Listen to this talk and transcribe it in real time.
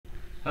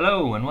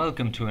Hello and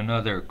welcome to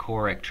another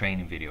Corec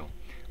training video.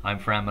 I'm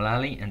Fran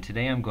Mullally and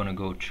today I'm going to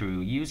go through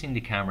using the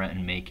camera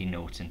and making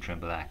notes in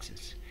Trimble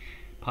Access.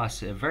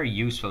 Very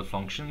useful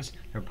functions.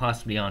 They're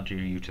possibly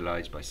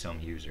underutilized by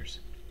some users.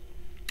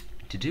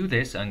 To do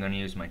this, I'm going to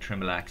use my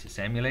Trimble Access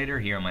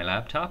emulator here on my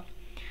laptop.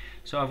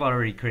 So I've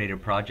already created a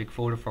project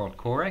folder for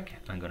Corec.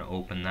 I'm going to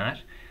open that,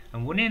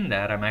 and within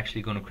that I'm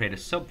actually going to create a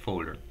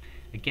subfolder.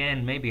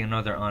 Again, maybe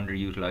another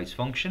underutilized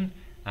function,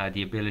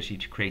 the ability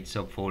to create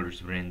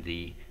subfolders within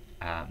the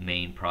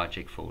main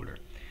project folder.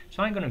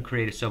 So I'm going to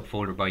create a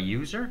subfolder by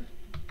user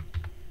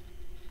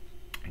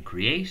and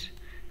create,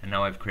 and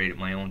now I've created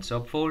my own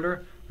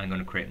subfolder. I'm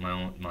going to create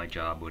my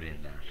job within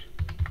that.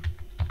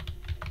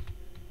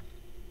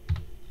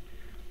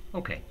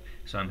 Okay,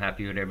 so I'm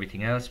happy with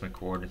everything else. My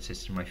coordinate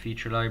system, my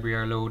feature library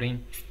are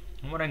loading,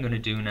 and what I'm going to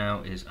do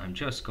now is I'm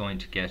just going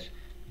to get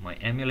my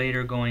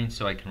emulator going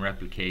so I can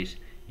replicate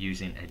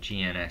using a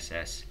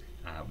GNSS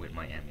with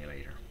my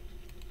emulator.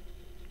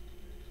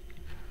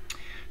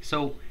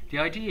 So the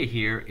idea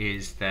here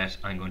is that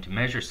I'm going to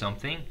measure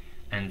something,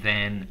 and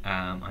then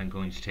I'm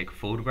going to take a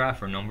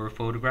photograph or a number of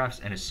photographs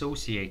and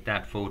associate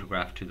that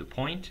photograph to the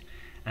point,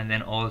 and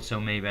then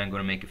also maybe I'm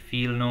going to make a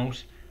field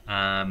note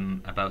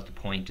about the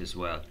point as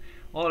well.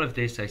 All of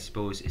this, I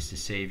suppose, is to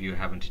save you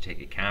having to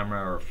take a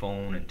camera or a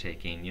phone and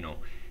taking,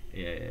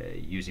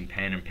 using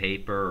pen and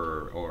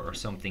paper or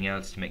something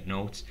else to make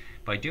notes.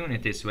 By doing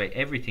it this way,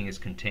 everything is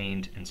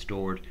contained and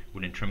stored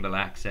within Trimble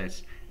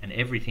Access, and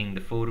everything,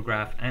 the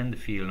photograph and the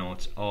field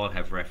notes, all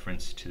have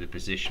reference to the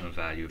positional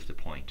value of the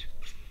point.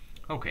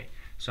 Okay,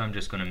 so I'm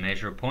just going to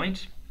measure a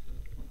point.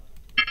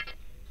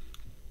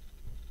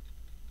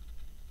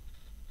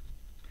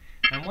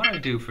 And what I'll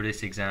do for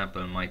this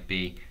example might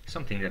be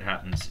something that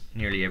happens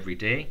nearly every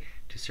day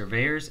to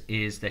surveyors,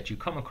 is that you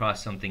come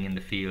across something in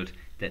the field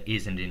that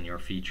isn't in your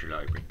feature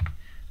library.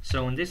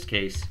 So in this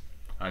case,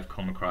 I've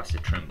come across a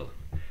Trimble.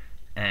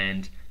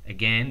 And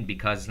again,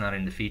 because it's not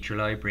in the feature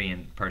library,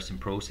 and person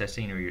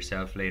processing or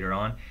yourself later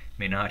on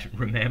may not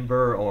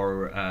remember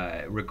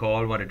or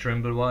recall what a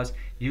Trimble was,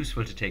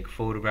 useful to take a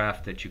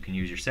photograph that you can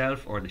use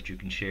yourself or that you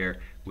can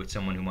share with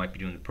someone who might be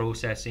doing the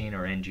processing,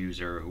 or end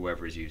user, or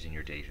whoever is using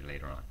your data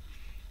later on.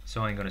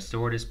 So I'm going to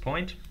store this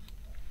point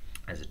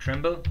as a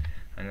Trimble.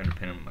 I'm going to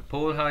pin in my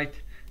pole height,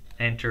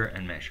 enter,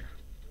 and measure.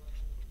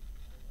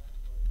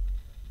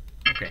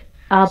 Okay.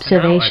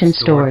 Observation so now I've stored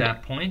stored.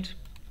 that point.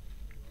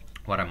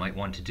 What I might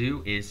want to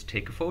do is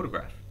take a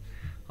photograph.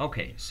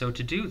 Okay, so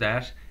to do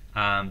that,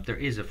 there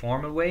is a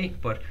formal way,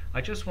 but I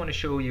just want to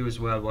show you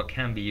as well what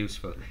can be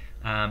useful.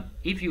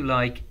 If you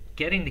like,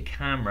 getting the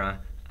camera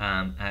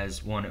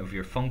as one of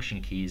your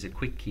function keys, a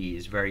quick key,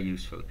 is very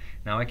useful.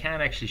 Now I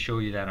can't actually show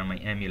you that on my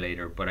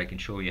emulator, but I can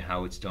show you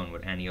how it's done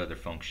with any other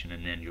function,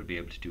 and then you'll be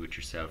able to do it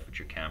yourself with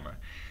your camera.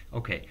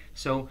 Okay,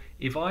 so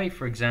if I,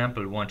 for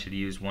example, wanted to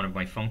use one of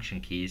my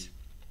function keys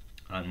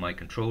on my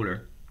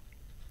controller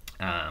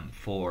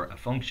for a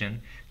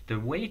function, the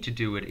way to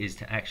do it is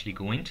to actually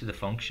go into the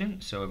function.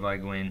 So if I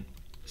go in,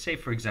 say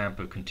for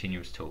example,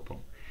 continuous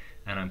topo,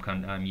 and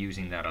I'm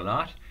using that a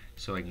lot,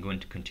 so I can go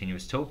into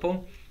continuous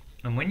topo,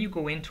 and when you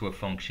go into a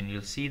function,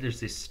 you'll see there's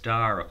this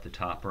star up the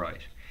top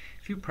right.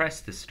 If you press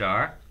the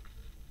star,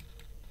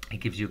 it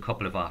gives you a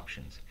couple of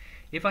options.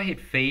 If I hit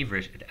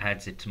favorite, it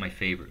adds it to my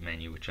favorite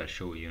menu, which I'll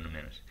show you in a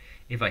minute.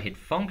 If I hit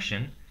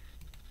function,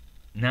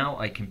 now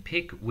I can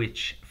pick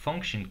which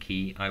function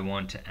key I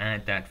want to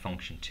add that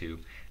function to,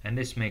 and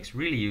this makes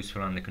really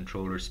useful on the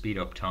controller, speed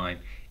up time.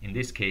 In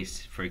this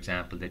case, for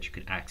example, that you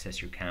could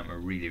access your camera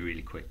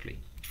really quickly.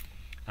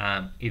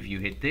 If you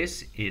hit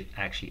this, it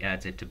actually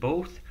adds it to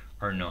both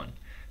or none.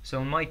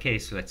 So in my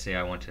case, let's say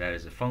I wanted that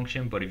as a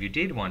function, but if you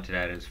did want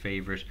that as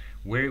favorite,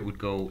 where it would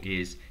go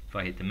is, if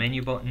I hit the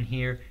menu button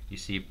here, you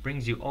see it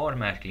brings you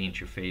automatically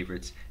into your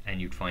favorites,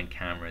 and you'd find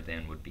camera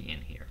then would be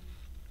in here.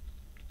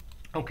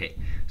 Okay,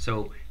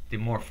 so the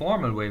more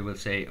formal way, we'll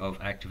say, of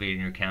activating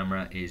your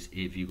camera is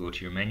if you go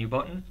to your menu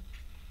button,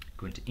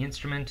 go into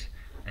instrument,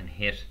 and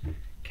hit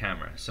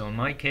camera. So in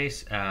my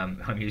case,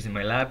 I'm using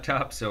my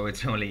laptop, so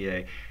it's only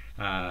a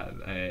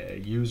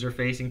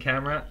user-facing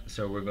camera.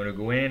 So we're going to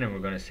go in and we're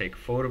going to take a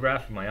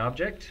photograph of my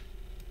object,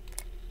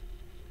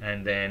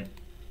 and then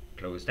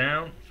close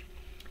down.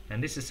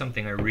 And this is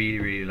something I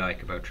really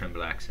like about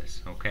Trimble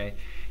Access, okay,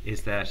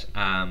 is that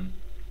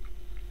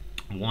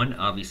one,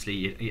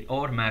 obviously it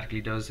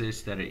automatically does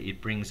this, that it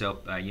brings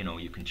up,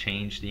 you can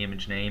change the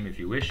image name if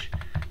you wish.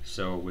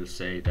 So we'll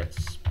say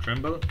that's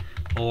Trimble,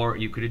 or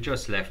you could have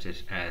just left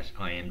it at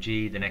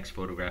IMG. The next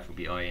photograph would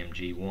be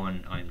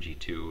IMG1,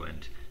 IMG2,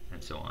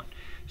 and so on.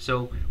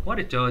 So what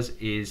it does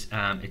is,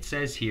 it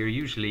says here,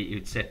 usually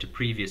it's set to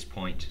previous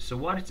point. So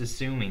what it's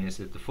assuming is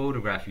that the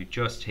photograph you've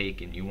just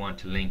taken, you want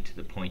to link to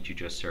the point you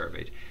just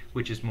surveyed,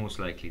 which is most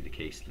likely the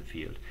case in the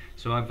field.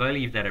 So if I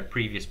leave that at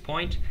previous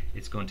point,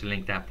 it's going to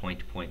link that point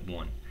to point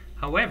 1.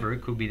 However,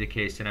 it could be the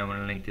case that I want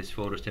to link this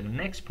photo to the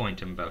next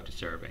point I'm about to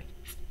survey.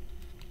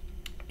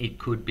 It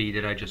could be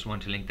that I just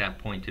want to link that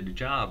point to the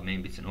job.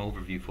 Maybe it's an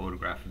overview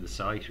photograph of the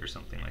site or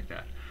something like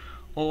that.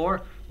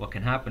 Or what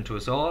can happen to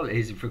us all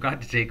is if you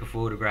forgot to take a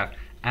photograph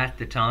at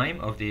the time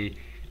of the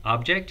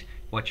object,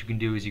 what you can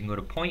do is you can go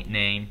to point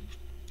name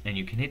and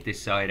you can hit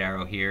this side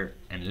arrow here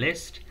and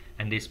list,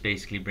 and this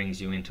basically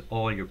brings you into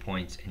all your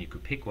points, and you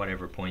could pick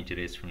whatever point it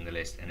is from the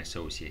list and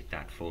associate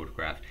that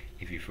photograph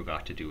if you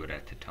forgot to do it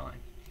at the time.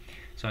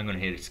 So I'm going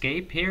to hit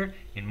escape here.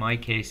 In my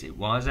case it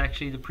was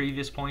actually the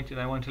previous point that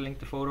I want to link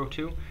the photo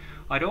to.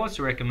 I'd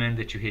also recommend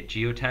that you hit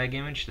geotag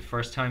image the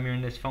first time you're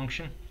in this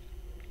function.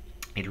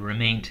 It'll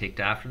remain ticked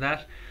after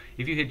that.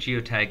 If you hit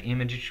geotag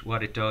image,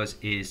 what it does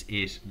is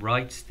it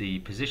writes the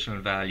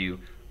positional value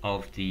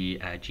of the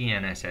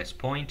GNSS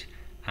point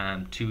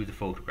to the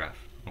photograph.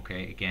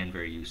 Okay, again,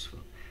 very useful.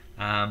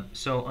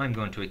 So I'm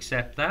going to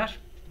accept that.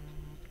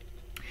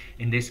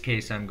 In this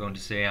case, I'm going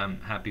to say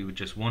I'm happy with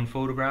just one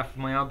photograph of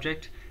my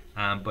object,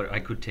 but I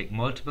could take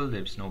multiple,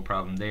 there's no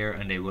problem there,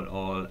 and they will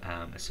all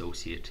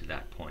associate to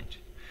that point.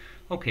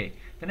 Okay,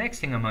 the next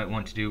thing I might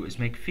want to do is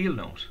make a field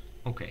note.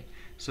 Okay,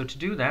 so to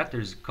do that,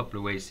 there's a couple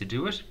of ways to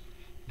do it.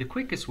 The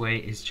quickest way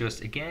is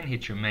just, again,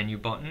 hit your menu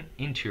button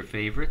into your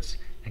favorites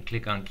and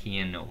click on key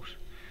and note.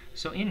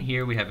 So in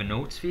here we have a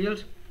notes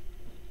field,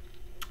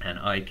 and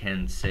I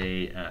can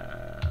say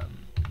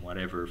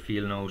whatever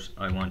field note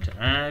I want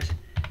to add.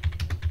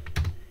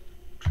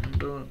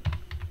 Trimble.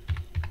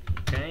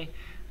 Okay,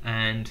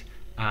 and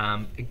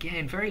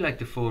again, very like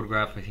the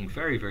photograph, I think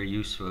very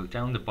useful.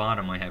 Down the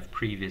bottom I have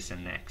previous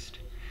and next.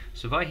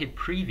 So if I hit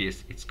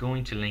previous, it's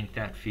going to link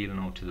that field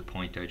note to the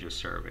point I just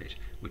surveyed,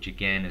 which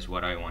again is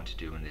what I want to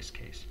do in this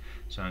case.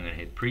 So I'm going to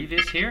hit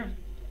previous here,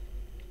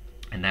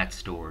 and that's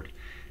stored.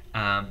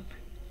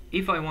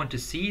 If I want to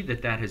see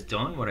that that has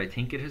done what I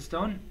think it has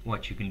done,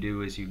 what you can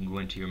do is you can go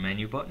into your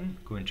menu button,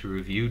 go into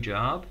review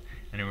job,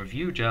 and in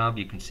review job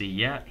you can see,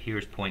 yeah,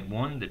 here's point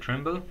 1, the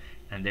Trimble,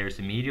 and there's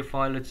the media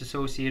file that's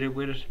associated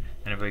with it,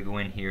 and if I go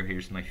in here,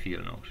 here's my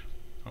field note.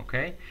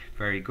 Okay,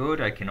 very good.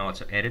 I can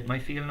also edit my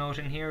field note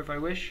in here if I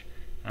wish.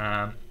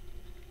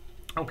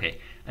 Okay,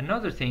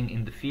 another thing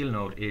in the field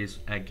note is,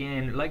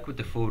 again, like with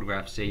the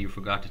photograph, say you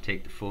forgot to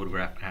take the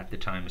photograph at the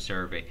time of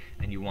survey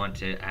and you want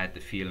to add the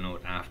field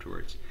note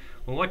afterwards.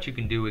 Well, what you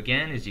can do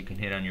again is you can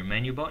hit on your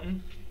menu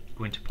button,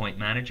 go into Point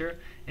Manager,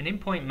 and in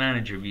Point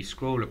Manager, if you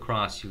scroll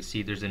across, you'll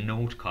see there's a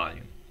note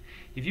column.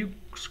 If you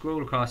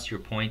scroll across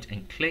your point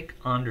and click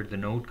under the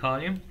note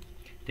column,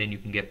 then you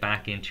can get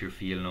back into your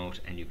field note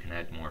and you can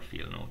add more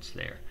field notes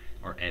there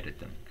or edit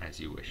them as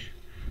you wish.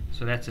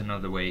 So that's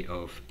another way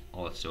of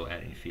also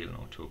adding field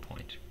note to a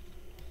point.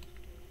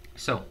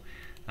 So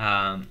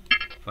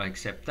if I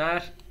accept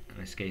that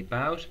and escape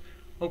out,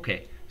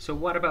 okay, so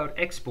what about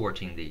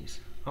exporting these?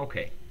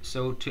 Okay,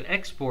 so to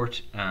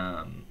export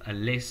a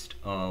list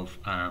of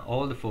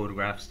all the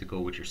photographs to go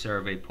with your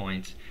survey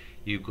points,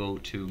 you go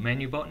to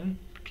menu button,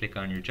 click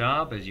on your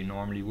job as you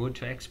normally would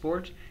to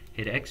export,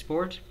 hit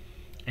export,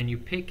 and you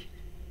pick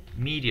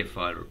media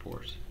file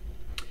report.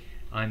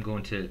 I'm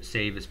going to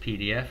save as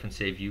PDF and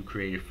say view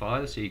created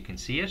file so you can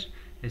see it.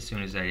 As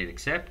soon as I hit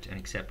accept and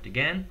accept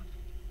again,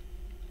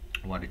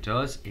 what it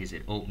does is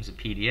it opens a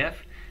PDF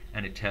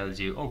and it tells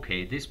you,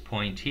 okay, this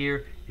point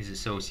here is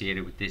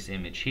associated with this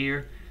image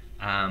here,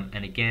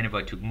 and again, if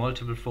I took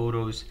multiple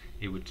photos,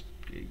 it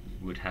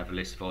would have a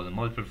list of all the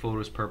multiple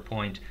photos per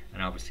point,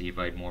 and obviously if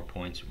I had more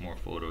points with more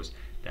photos,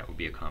 that would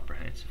be a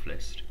comprehensive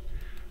list.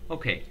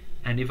 Okay,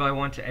 and if I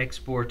want to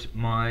export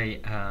my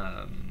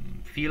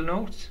field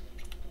notes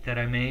that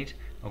I made,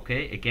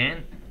 okay,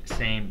 again,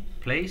 same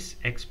place,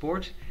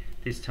 export,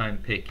 this time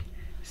pick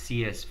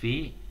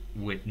CSV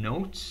with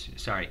notes,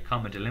 sorry,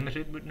 comma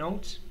delimited with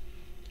notes,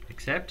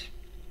 accept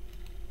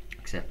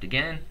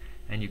again,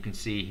 and you can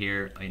see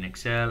here in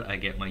Excel I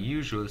get my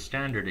usual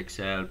standard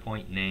Excel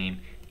point name,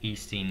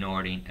 easting,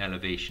 northing,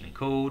 elevation and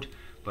code,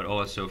 but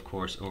also of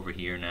course over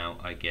here now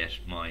I get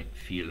my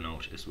field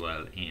note as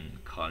well in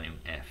column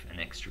F, an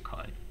extra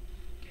column.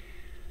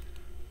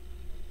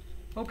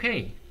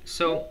 Okay,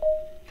 so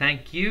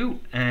thank you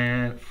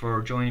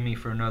for joining me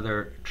for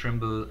another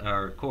Trimble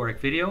or Corec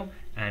video,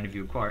 and if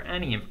you require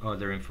any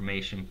other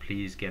information,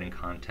 please get in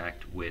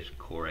contact with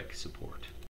Corec support.